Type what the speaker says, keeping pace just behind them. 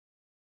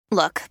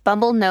Look,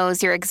 Bumble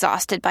knows you're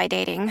exhausted by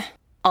dating.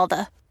 All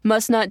the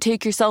must not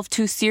take yourself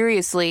too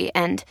seriously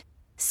and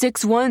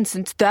 6'1"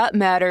 since that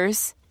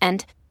matters.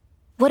 And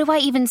what do I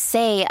even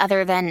say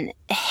other than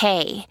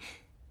hey?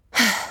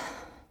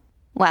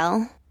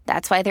 Well,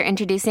 that's why they're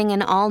introducing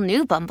an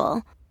all-new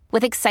Bumble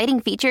with exciting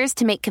features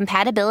to make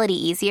compatibility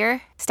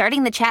easier,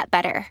 starting the chat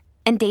better,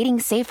 and dating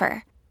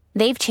safer.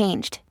 They've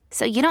changed,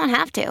 so you don't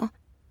have to.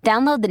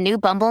 Download the new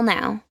Bumble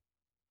now.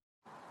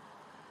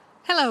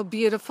 Hello,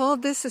 beautiful.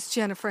 This is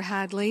Jennifer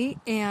Hadley,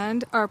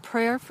 and our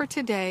prayer for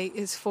today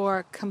is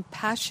for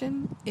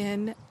compassion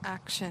in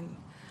action.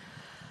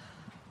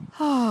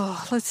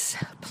 Oh, let's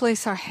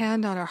place our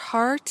hand on our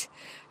heart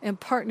and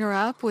partner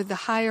up with the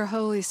higher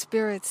Holy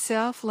Spirit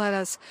self. Let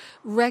us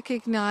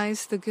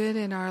recognize the good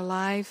in our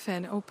life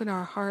and open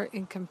our heart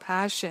in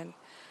compassion.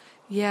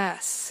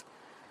 Yes.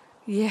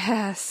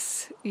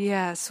 Yes,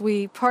 yes.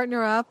 We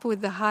partner up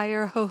with the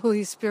higher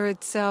Holy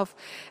Spirit self,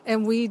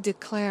 and we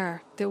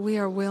declare that we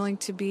are willing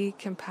to be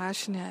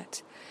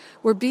compassionate.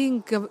 We're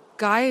being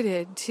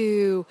guided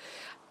to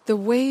the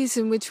ways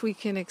in which we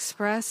can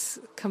express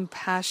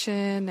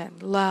compassion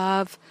and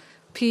love,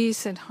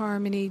 peace and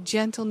harmony,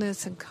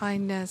 gentleness and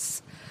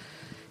kindness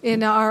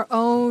in our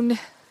own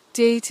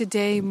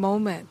day-to-day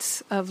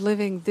moments of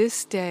living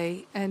this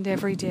day and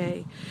every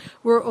day.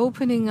 We're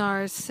opening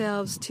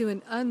ourselves to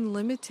an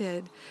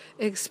unlimited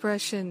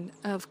expression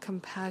of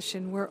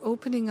compassion. We're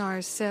opening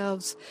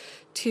ourselves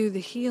to the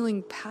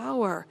healing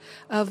power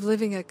of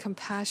living a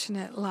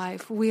compassionate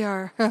life. We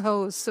are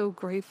so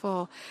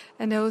grateful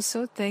and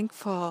so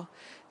thankful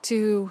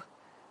to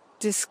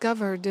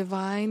discover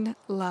divine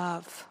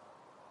love,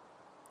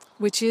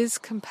 which is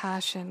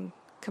compassion.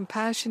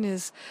 Compassion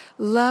is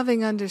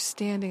loving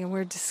understanding, and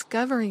we're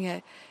discovering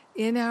it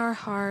in our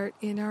heart,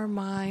 in our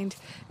mind,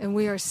 and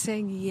we are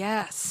saying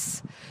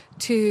yes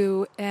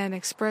to an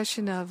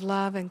expression of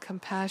love and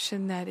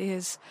compassion that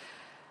is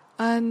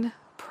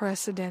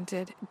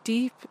unprecedented,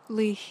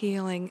 deeply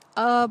healing,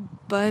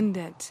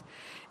 abundant.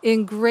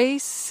 In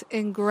grace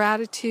and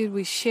gratitude,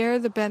 we share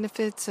the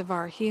benefits of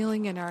our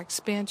healing and our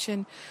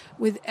expansion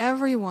with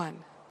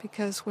everyone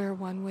because we're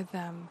one with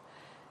them.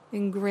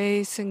 In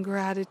grace and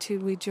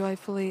gratitude, we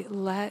joyfully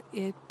let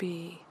it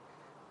be.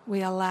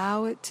 We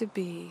allow it to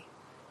be,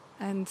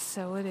 and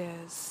so it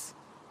is.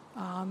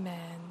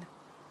 Amen.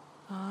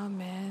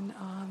 Amen,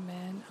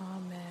 amen,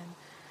 amen.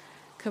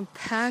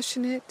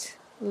 Compassionate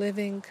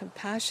living,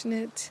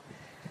 compassionate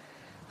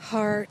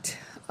heart.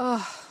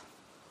 Oh,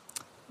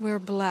 we're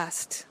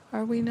blessed,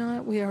 are we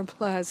not? We are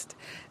blessed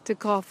to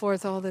call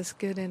forth all this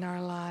good in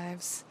our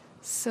lives.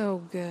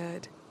 So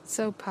good,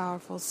 so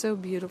powerful, so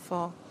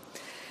beautiful.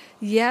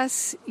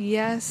 Yes,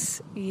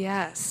 yes,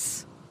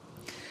 yes.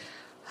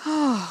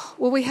 Oh,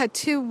 well, we had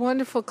 2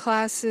 wonderful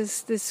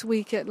classes this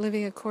week at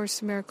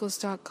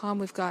livingacourseinmiracles.com.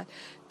 We've got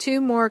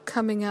 2 more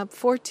coming up,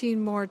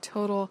 14 more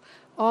total,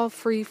 all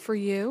free for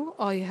you.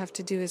 All you have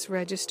to do is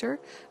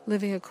register,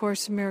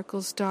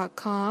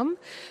 livingacourseinmiracles.com.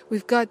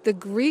 We've got the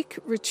Greek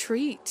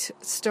retreat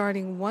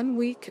starting 1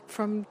 week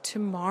from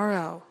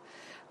tomorrow.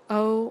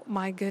 Oh,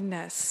 my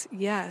goodness,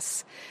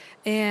 yes.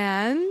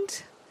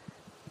 And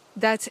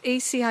that's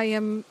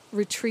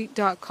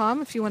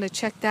acimretreat.com if you want to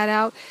check that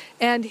out.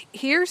 And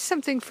here's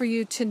something for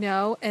you to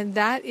know, and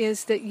that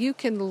is that you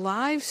can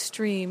live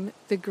stream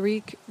the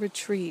Greek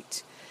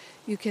retreat.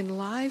 You can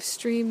live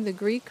stream the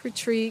Greek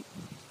retreat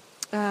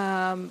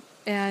and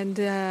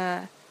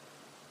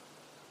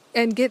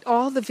get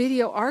all the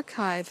video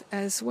archive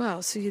as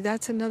well. So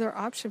that's another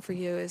option for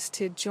you, is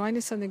to join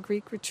us on the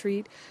Greek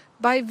retreat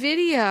by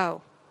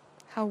video.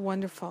 How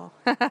wonderful.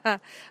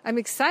 I'm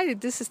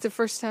excited. This is the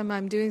first time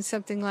I'm doing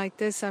something like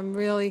this. I'm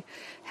really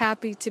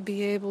happy to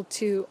be able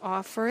to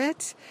offer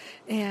it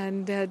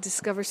and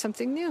discover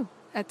something new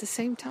at the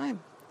same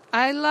time.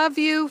 I love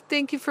you.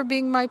 Thank you for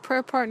being my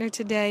prayer partner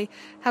today.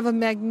 Have a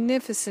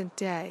magnificent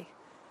day.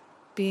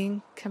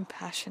 Being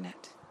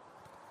compassionate.